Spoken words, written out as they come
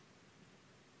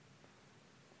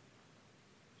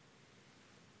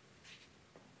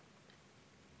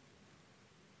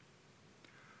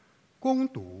恭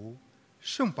读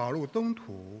圣保禄宗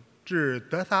徒致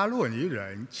得撒洛尼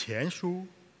人前书。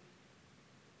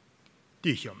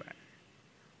弟兄们，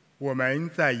我们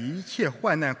在一切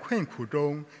患难困苦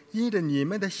中，因着你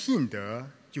们的信德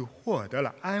就获得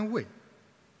了安慰。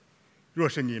若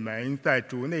是你们在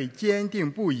主内坚定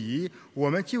不移，我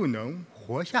们就能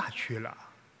活下去了。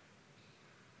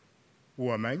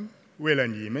我们为了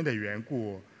你们的缘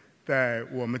故，在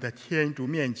我们的天主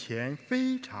面前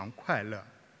非常快乐。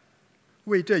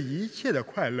为这一切的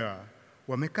快乐，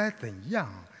我们该怎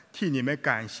样替你们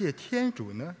感谢天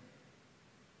主呢？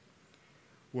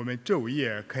我们昼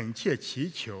夜恳切祈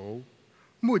求，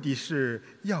目的是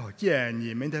要见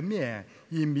你们的面，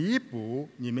以弥补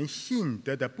你们信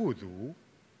德的不足。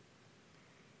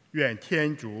愿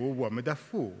天主我们的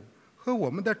父和我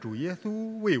们的主耶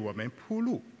稣为我们铺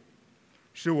路，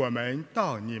使我们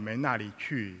到你们那里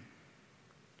去。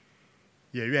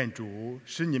也愿主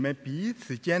使你们彼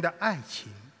此间的爱情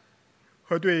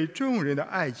和对众人的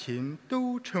爱情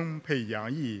都充沛洋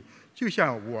溢，就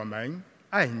像我们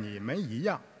爱你们一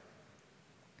样。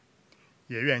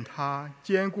也愿他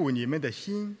坚固你们的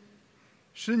心，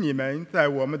使你们在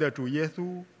我们的主耶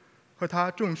稣和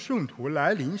他众圣徒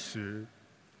来临时，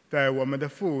在我们的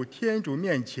父天主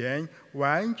面前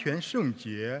完全圣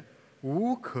洁，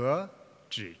无可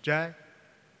指摘。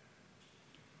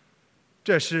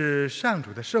这是上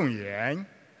主的圣言。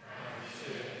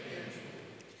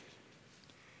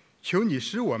求你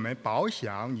使我们饱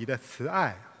享你的慈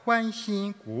爱，欢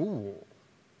欣鼓舞。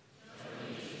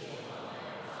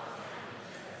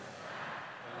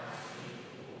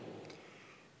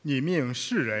你命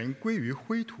世人归于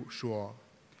灰土说，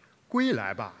归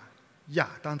来吧，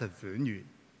亚当的子女，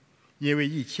因为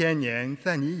1000年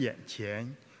在你眼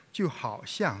前，就好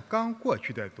像刚过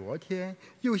去的昨天，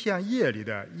又像夜里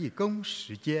的一更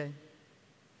时间。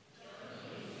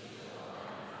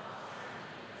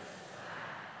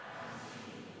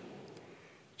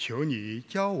求你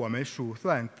教我们数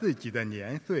算自己的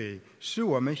年岁，使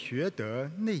我们学得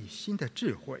内心的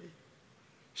智慧。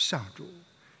上主，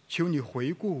求你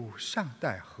回顾上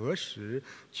代何时，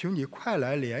求你快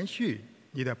来连续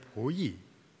你的仆役。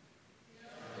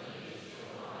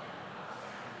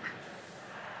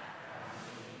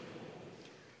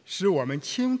使我们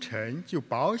清晨就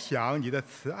饱享你的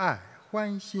慈爱，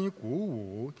欢欣鼓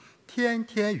舞，天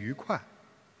天愉快。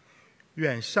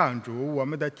愿上主我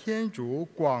们的天主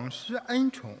广施恩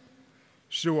宠，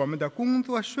使我们的工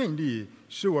作顺利，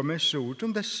使我们手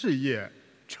中的事业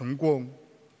成功。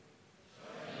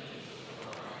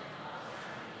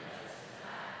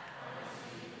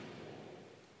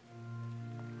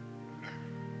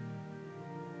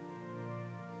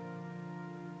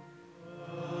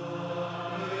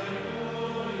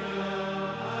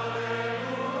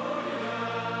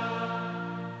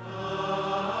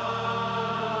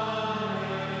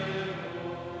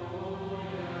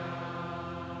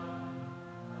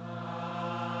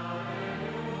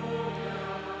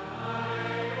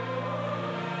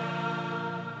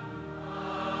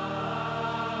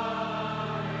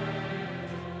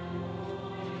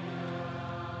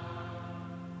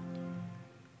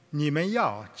你们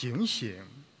要警醒，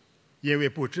因为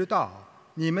不知道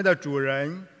你们的主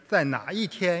人在哪一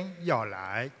天要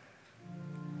来。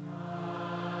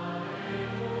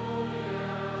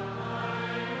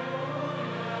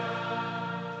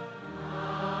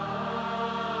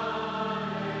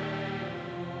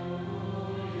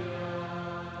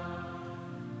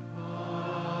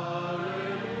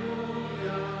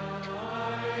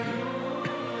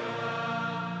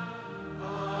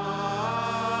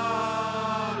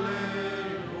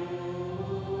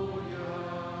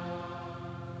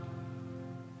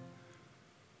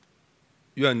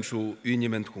愿主与你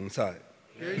们同在，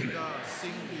与你的心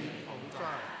灵同在。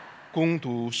恭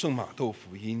读圣马窦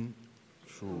福音，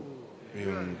主，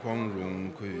愿光荣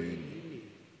归于你。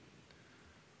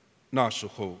那时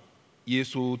候，耶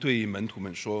稣对门徒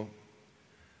们说：“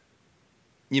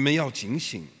你们要警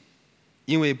醒，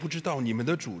因为不知道你们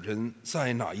的主人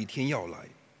在哪一天要来。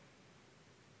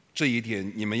这一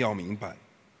点你们要明白。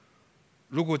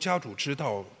如果家主知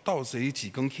道盗贼几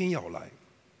更天要来，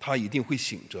他一定会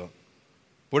醒着，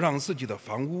不让自己的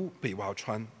房屋被挖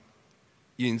穿。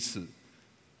因此，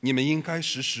你们应该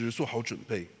时时做好准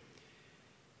备，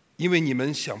因为你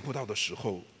们想不到的时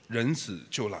候，人子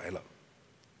就来了。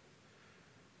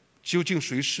究竟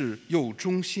谁是又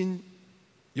忠心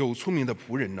又聪明的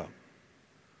仆人呢？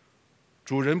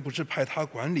主人不是派他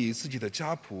管理自己的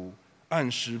家仆，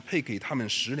按时配给他们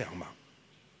食粮吗？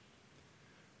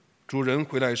主人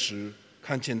回来时，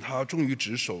看见他忠于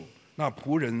职守，那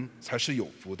仆人才是有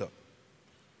福的。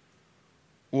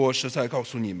我实在告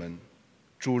诉你们，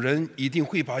主人一定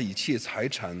会把一切财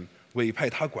产委派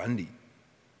他管理。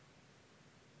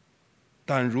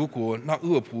但如果那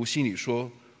恶仆心里说，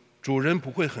主人不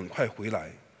会很快回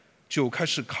来，就开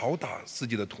始拷打自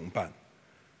己的同伴，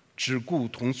只顾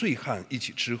同醉汉一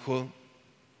起吃喝，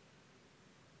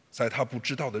在他不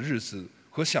知道的日子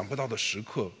和想不到的时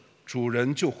刻，主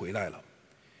人就回来了，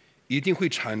一定会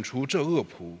铲除这恶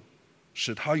仆，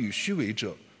使他与虚伪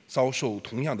者遭受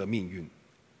同样的命运。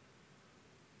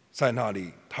在那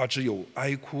里，他只有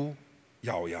哀哭，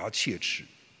咬牙切齿。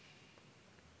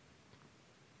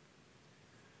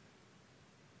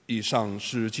以上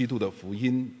是基督的福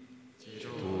音。主，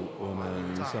我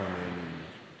们赞美